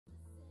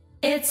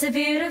It's a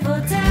beautiful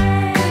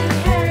day.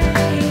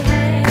 Hey,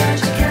 hey,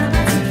 won't you come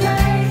out to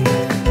play?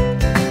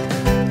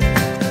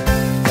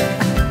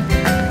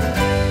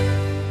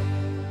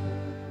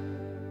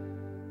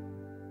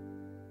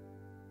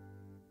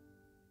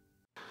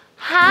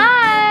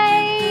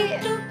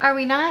 Hi! Are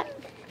we not?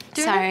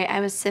 Sorry, I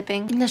was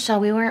sipping. Nichelle,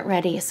 we weren't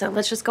ready, so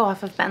let's just go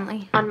off of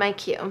Bentley. On my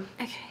cue.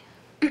 Okay.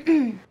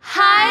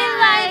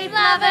 Hi, Lyfe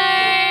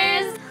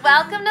lovers!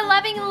 Welcome to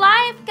Loving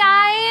Life,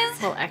 guys!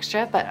 A little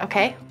extra, but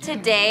okay.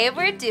 Today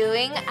we're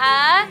doing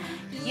a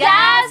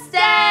Yes Day!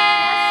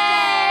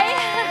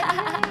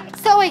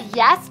 So a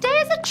yes day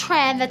is a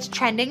trend that's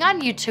trending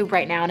on YouTube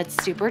right now, and it's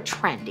super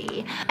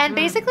trendy. And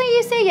basically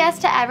you say yes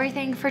to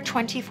everything for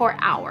 24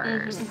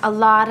 hours. A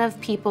lot of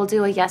people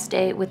do a yes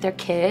day with their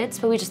kids,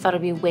 but we just thought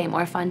it'd be way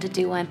more fun to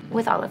do one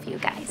with all of you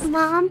guys.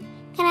 Mom,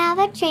 can I have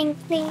a drink,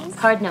 please?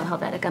 Hard no,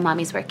 Helvetica.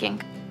 Mommy's working.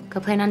 Go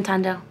play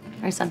Nintendo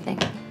or something.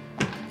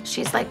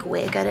 She's like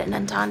way good at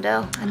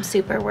Nintendo. I'm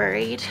super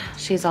worried.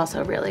 She's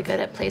also really good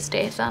at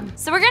PlayStation.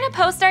 So we're gonna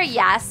post our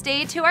Yes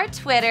Day to our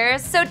Twitter,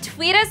 so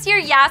tweet us your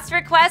Yes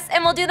requests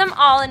and we'll do them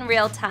all in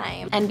real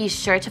time. And be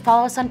sure to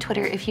follow us on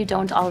Twitter if you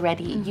don't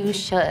already. You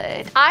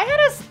should. I had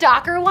a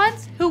stalker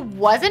once who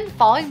wasn't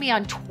following me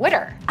on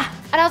Twitter.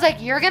 And I was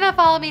like, you're gonna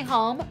follow me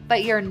home,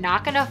 but you're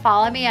not gonna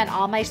follow me on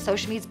all my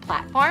social media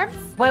platforms?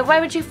 Why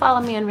would you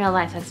follow me in real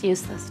life? That's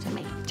useless to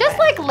me. Just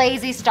like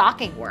lazy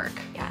stalking work.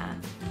 Yeah.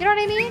 You know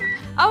what I mean?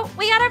 Oh,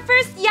 we got our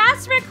first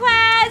Yes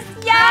request!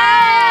 Yay!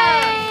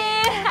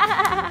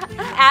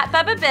 At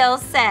Bubba Bill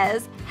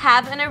says,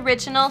 have an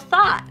original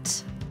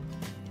thought.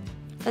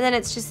 But then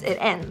it's just, it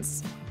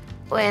ends.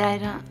 Wait, I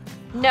don't.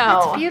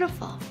 No. That's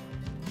beautiful.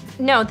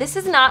 No, this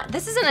isn't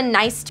a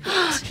nice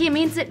tweet. He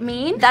means it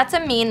mean? That's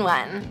a mean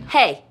one.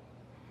 Hey,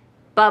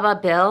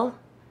 Bubba Bill,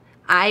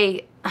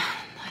 I don't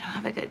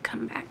have a good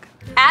comeback.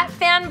 At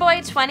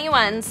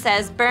Fanboy21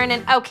 says,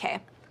 burnin', okay.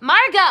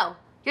 Margot,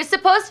 you're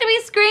supposed to be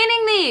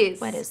screening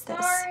these. What is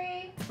this?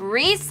 Sorry.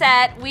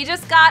 Reset, we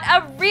just got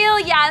a real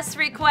yes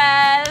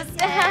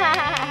request.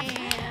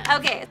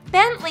 Okay,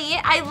 Bentley,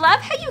 I love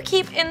how you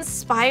keep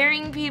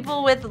inspiring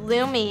people with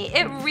Lumi.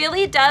 It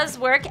really does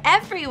work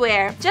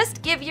everywhere.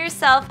 Just give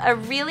yourself a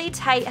really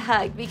tight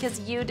hug because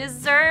you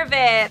deserve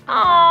it.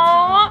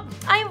 Aww,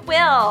 I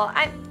will.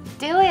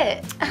 Do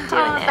it.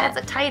 Doing it. That's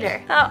a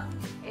tighter. Oh,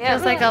 yeah.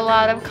 Feels like a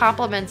lot of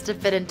compliments to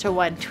fit into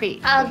one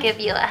tweet. I'll give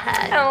you a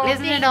hug. Oh,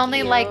 Isn't it thank only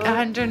you. like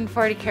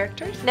 140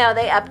 characters? No,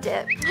 they upped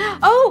it.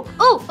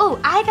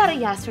 Oh, I got a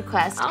yes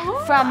request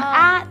from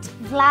Oh.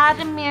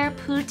 @Vladimir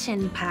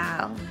Putin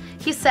pal.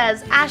 He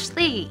says,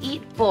 Ashleee,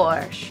 eat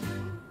borscht.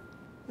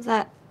 Is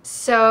that?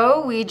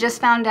 So we just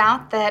found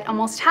out that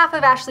almost half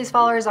of Ashlee's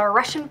followers are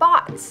Russian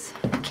bots.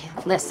 Okay,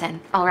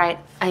 listen, all right,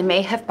 I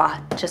may have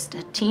bought just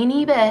a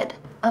teeny bit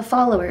of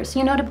followers,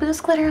 you know, to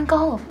boost glitter and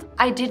gold.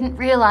 I didn't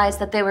realize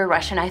that they were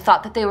Russian. I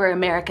thought that they were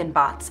American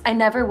bots. I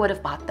never would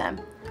have bought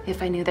them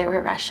if I knew they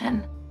were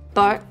Russian.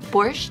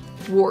 Borscht?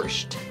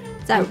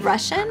 Is that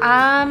Russian?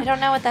 I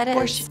don't know what that is.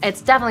 Borscht.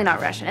 It's definitely not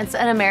Russian. It's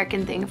an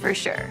American thing for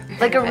sure.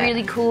 Like a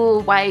really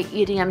cool white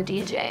EDM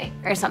DJ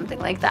or something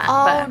like that.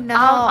 Oh, but no.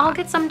 I'll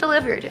get some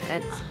delivered.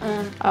 It's,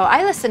 Oh,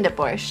 I listened to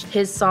Borscht.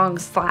 his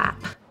songs slap.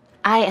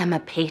 I am a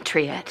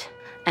patriot,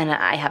 and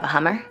I have a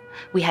Hummer.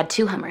 We had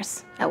 2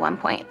 Hummers at one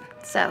point,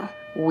 so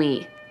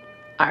we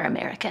are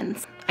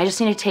Americans. I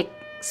just need to take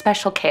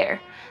special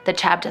care that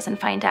Chab doesn't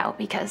find out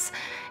because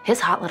his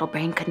hot little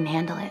brain couldn't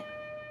handle it.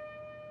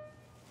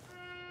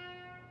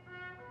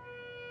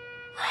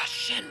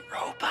 Russian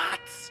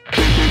robots.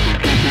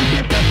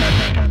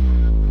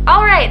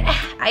 All right,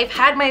 I've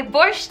had my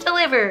borscht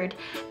delivered,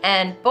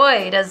 and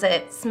boy, does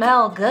it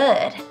smell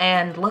good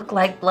and look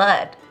like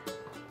blood.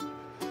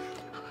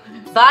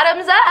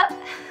 Bottoms up.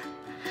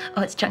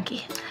 Oh, it's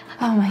chunky.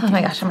 Oh my Oh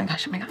my gosh, oh my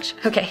gosh, oh my gosh.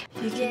 Okay.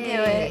 You can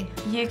do it.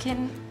 You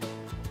can.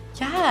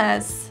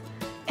 Yes.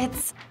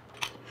 It's.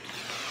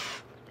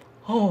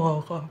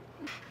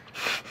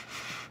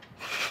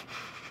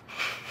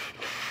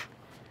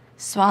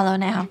 Swallow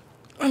now.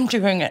 I'm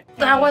doing it.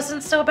 That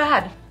wasn't so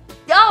bad.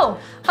 Oh,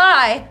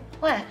 hi.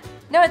 What?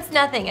 No, it's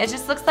nothing. It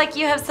just looks like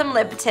you have some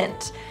lip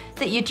tint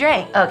that you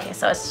drank. Okay,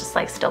 so it's just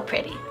like still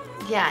pretty.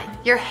 Yeah,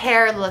 your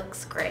hair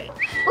looks great.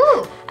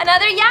 Ooh,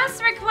 another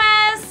yes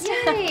request.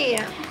 Yay!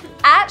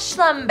 At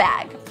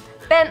Schlumbag.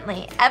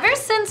 Bentley, ever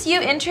since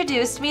you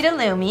introduced me to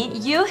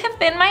Lumi, you have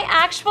been my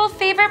actual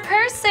favorite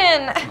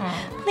person.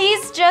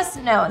 Please just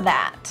know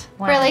that.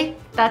 Really?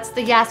 That's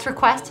the yes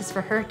request, is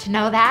for her to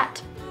know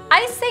that?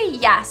 I say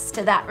yes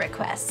to that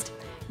request.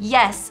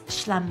 Yes,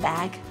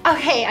 Schlumbag.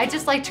 Okay, I'd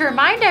just like to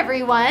remind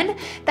everyone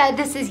that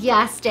this is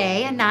Yes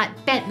Day and not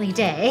Bentley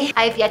Day.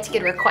 I have yet to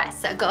get a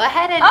request, so go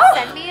ahead and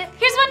send me it.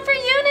 Here's one for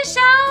you,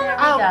 Nichelle.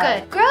 Oh,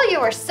 good. Girl, you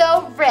are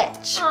so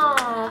rich.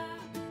 Aw.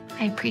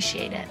 I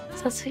appreciate it.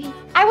 So sweet.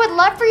 I would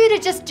love for you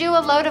to just do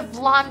a load of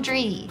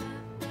laundry.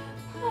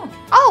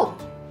 Oh,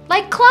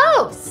 Like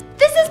clothes.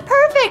 This is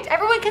perfect.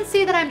 Everyone can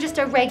see that I'm just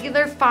a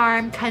regular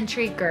farm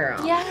country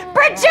girl. Yeah.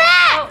 Bridget!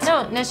 Oh,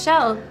 no,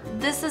 Nichelle,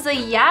 this is a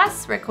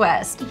yes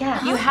request.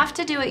 Yeah. You have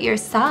to do it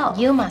yourself.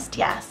 You must,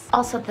 yes.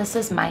 Also, this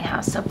is my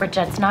house, so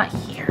Bridget's not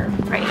here,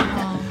 right?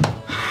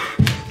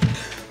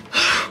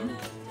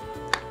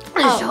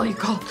 Oh. You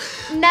call.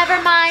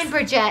 Never mind,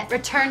 Bridget.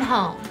 Return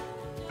home.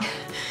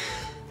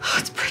 Oh,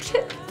 it's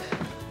Bridget.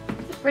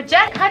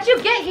 Bridget, how'd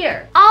you get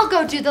here? I'll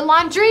go do the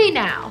laundry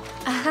now.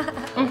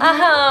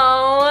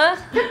 Oh.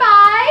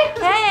 Goodbye.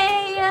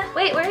 Hey.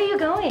 Wait, where are you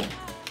going?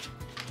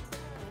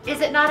 Is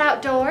it not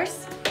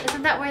outdoors?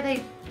 Isn't that where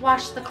they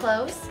wash the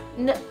clothes?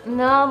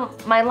 No,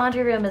 my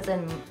laundry room is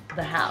in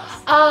the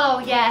house.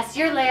 Oh, yes.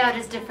 Your layout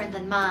is different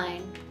than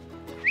mine.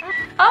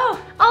 Oh,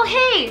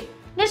 hey,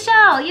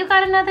 Nichelle, you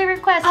got another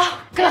request.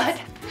 Oh, good.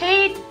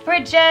 Paid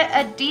Bridget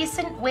a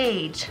decent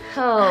wage.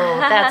 Oh,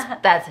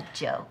 that's a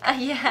joke.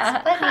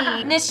 Yeah.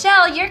 Funny.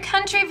 Nichelle, your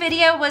country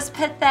video was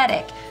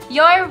pathetic.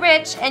 You're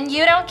rich and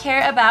you don't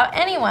care about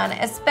anyone,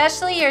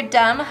 especially your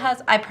dumb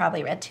husband. I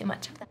probably read too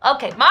much of that.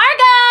 Okay,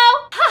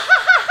 Margot!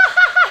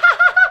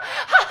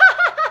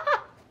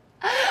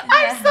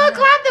 I'm so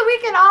glad that we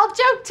can all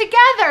joke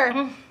together.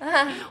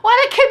 What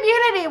a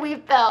community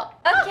we've built.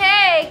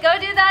 Okay, go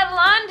do that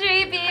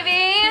laundry,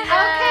 baby.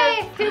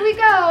 Okay, here we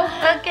go.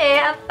 Okay,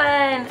 have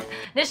fun.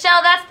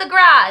 Nichelle, that's the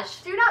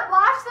garage. Do not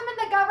wash them in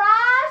the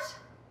garage.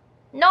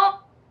 Nope.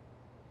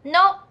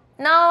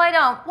 No, I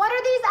don't. What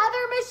are these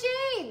other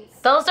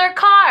machines? Those are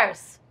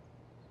cars.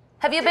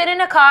 Have you been in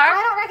a car?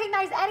 I don't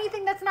recognize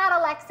anything that's not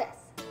Alexis.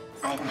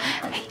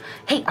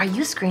 Hey, are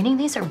you screening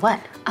these or what?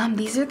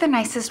 These are the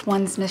nicest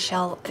ones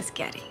Nichelle is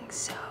getting,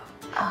 so.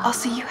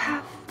 Also, you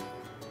have.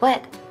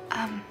 What?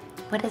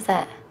 What is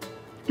that?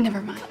 Never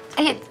mind.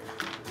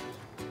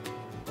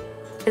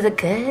 Is it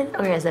good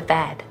or is it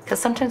bad? Because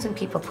sometimes when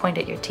people point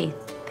at your teeth,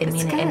 they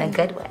mean it in a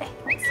good way.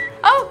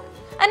 Oh,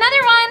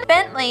 another one.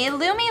 Bentley,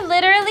 Lumi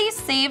literally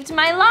saved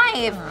my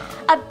life.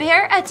 A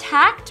bear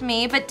attacked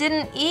me but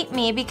didn't eat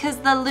me because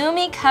the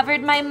Lumi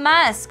covered my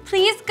musk.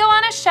 Please go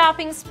on a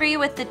shopping spree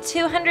with the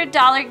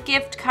 $200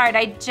 gift card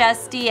I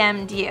just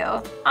DM'd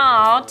you.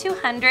 Aw,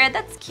 200,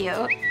 that's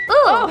cute.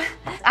 Ooh,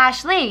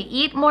 Ashleee,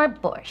 eat more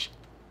borscht.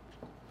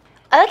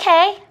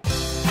 Okay.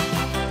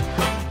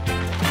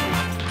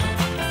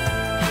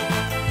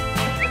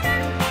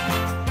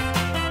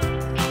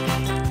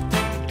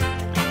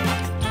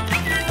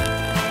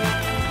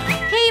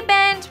 Hey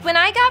Bent, when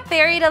I got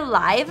buried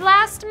alive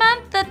last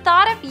month, the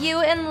thought of you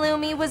and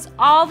Lumi was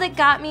all that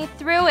got me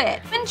through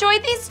it.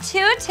 Enjoyed these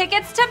 2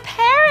 tickets to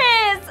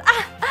Paris.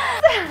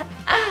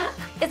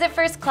 Is it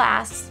first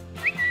class?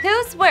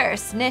 Who's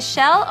worse,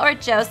 Nichelle or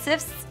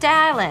Joseph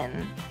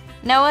Stalin?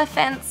 No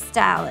offense,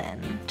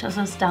 Stalin.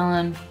 Joseph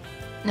Stalin.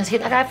 Is he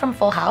that guy from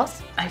Full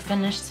House? I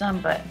finished some,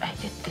 but I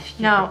did.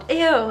 No.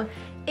 Ew.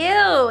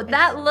 Ew,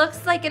 that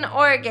looks like an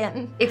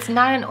organ. It's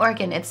not an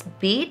organ, it's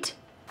beat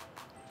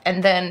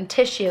and then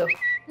tissue.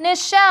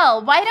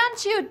 Nichelle, why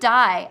don't you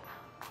die?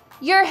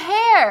 Your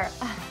hair.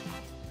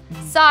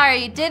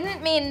 Sorry,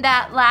 didn't mean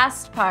that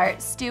last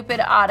part. Stupid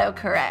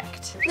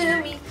autocorrect.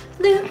 Lumi,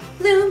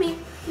 Lumi,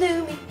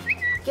 Lumi.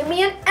 Give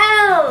me an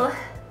L.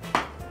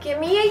 Give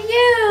me a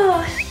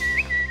U.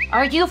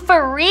 Are you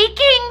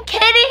freaking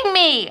kidding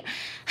me?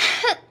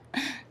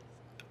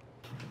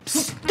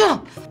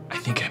 I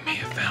think I may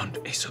have found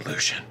a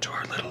solution to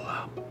our little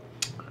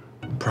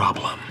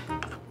problem.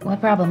 What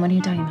problem? What are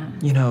you talking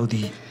about? You know,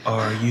 the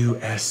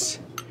RUSHIN?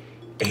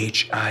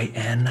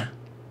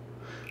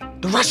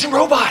 The Russian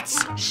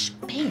robots! Shh,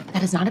 babe,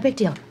 that is not a big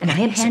deal, and I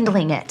am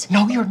handling it.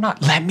 No, you're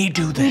not. Let me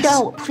do this.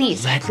 No,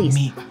 please, Let please.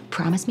 me.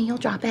 Promise me you'll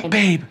drop it.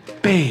 Babe,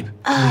 please.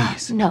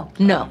 No,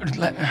 no,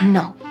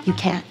 you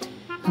can't,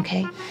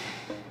 okay?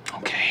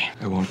 Okay,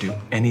 I won't do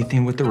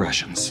anything with the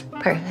Russians.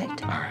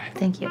 Perfect. All right.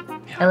 Thank you.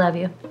 I love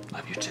you.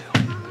 Love you too.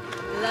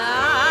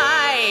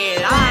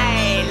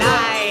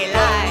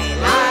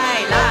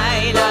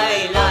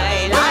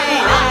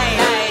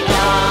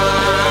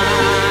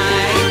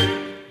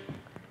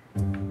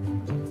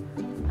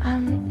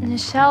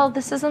 Nichelle,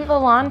 this isn't the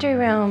laundry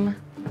room.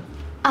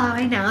 Oh,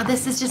 I know.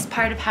 This is just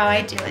part of how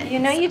I do it. You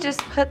know you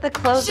just put the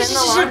clothes in the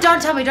Shh, laundry.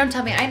 don't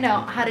tell me. I know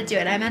how to do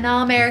it. I'm an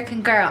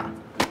all-American girl.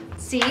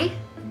 See?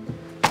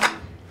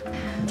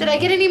 Did I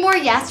get any more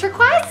yes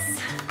requests?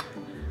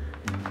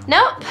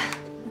 Nope.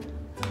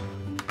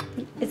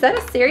 Is that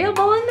a cereal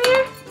bowl in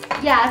there?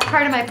 Yeah, it's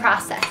part of my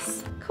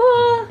process.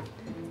 Cool.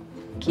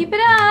 Keep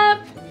it up.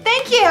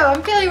 Thank you.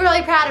 I'm feeling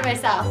really proud of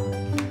myself.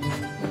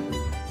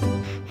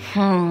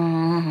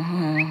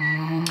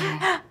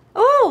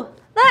 Ooh,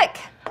 look.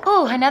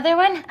 Ooh, another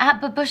one at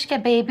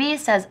Babushka Baby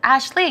says,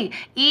 Ashleee,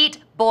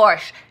 eat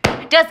borscht.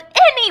 Does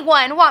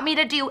anyone want me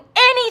to do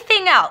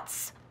anything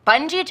else?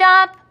 Bungee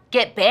jump?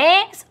 Get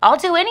bangs? I'll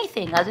do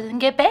anything other than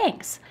get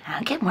bangs.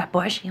 I'll get more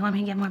borscht. You want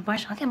me to get more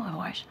borscht? I'll get more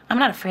borscht. I'm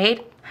not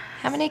afraid.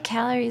 How many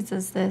calories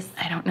is this?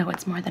 I don't know.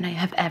 It's more than I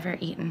have ever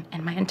eaten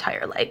in my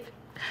entire life.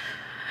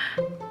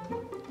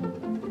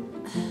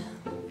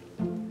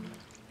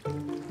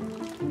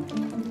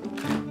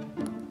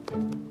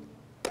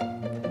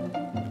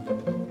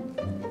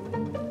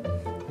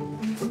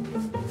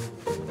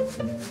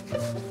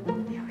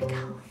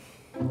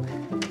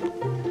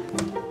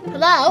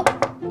 Hello?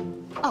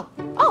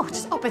 Oh, it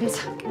just opens.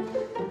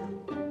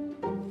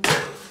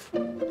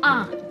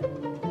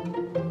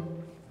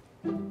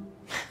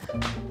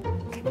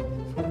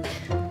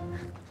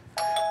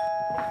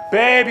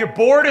 Babe, your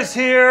board is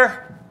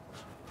here.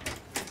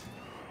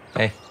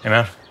 Hey, Hey,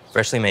 man.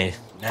 freshly made.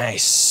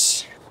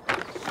 Nice.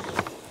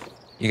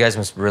 You guys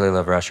must really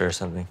love Russia or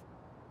something.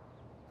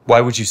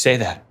 Why would you say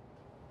that?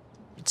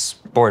 It's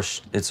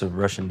borscht. It's a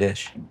Russian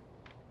dish.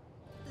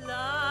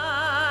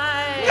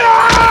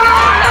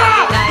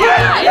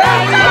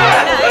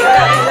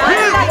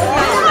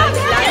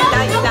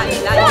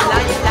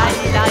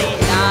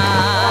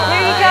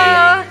 There you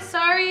go.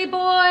 Sorry,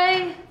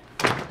 boy.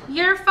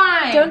 You're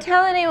fine. Don't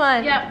tell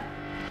anyone. Yep.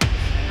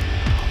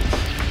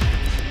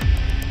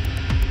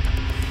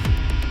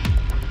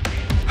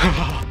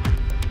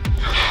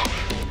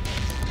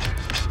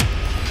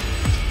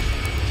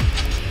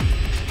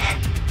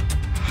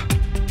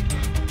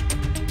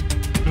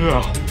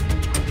 No.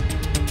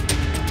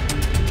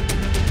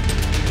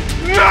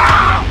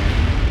 No!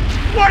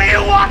 What do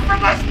you want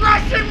from us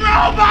Russian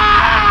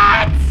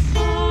robots?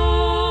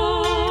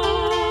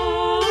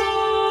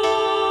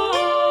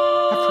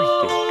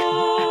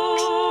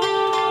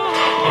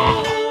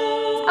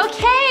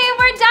 Okay,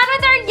 we're done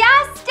with our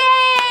yes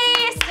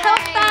day. So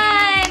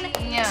fun.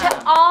 Yeah.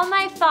 To all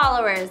my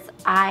followers,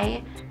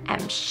 I am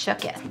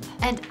shooketh.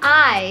 And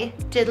I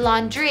did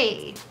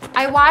laundry.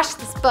 I washed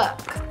this book.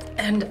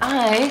 And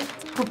I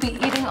will be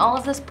eating all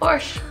of this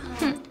borscht.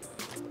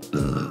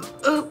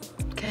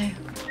 Okay,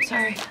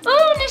 sorry.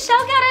 Ooh,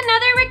 Nichelle got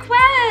another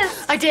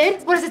request. I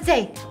did? What does it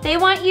say? They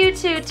want you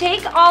to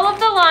take all of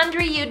the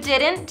laundry you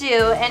didn't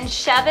do and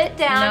shove it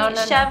down.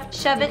 No.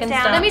 Shove You it can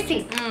down. stop. Let me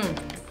see.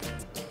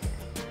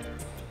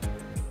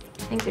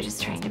 I think they're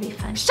just trying to be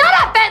fun. Shut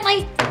up,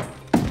 Bentley!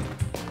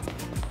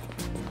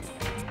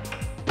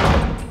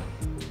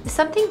 Is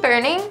something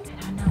burning?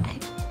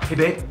 Hey,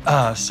 babe.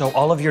 So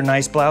all of your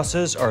nice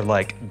blouses are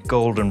like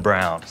golden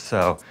brown.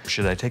 So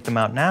should I take them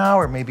out now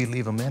or maybe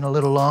leave them in a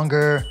little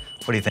longer?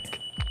 What do you think?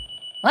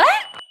 What?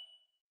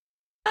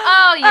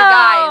 Oh, you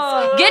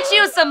guys, get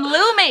you some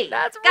Lumi.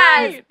 That's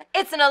Guys, right.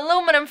 It's an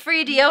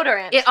aluminum-free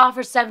deodorant. It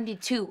offers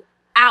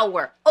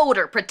 72-hour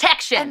odor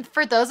protection. And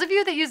for those of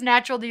you that use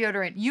natural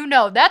deodorant, you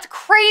know that's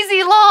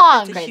crazy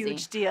long. It's a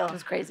huge deal. It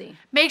was crazy.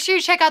 Make sure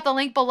you check out the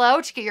link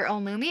below to get your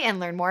own Lumi and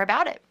learn more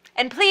about it.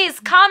 And please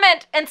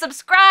comment and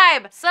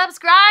subscribe.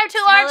 Subscribe to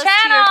Tell our us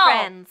channel. to your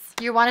friends.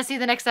 You want to see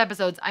the next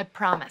episodes, I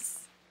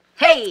promise.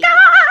 Hey.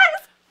 Guys!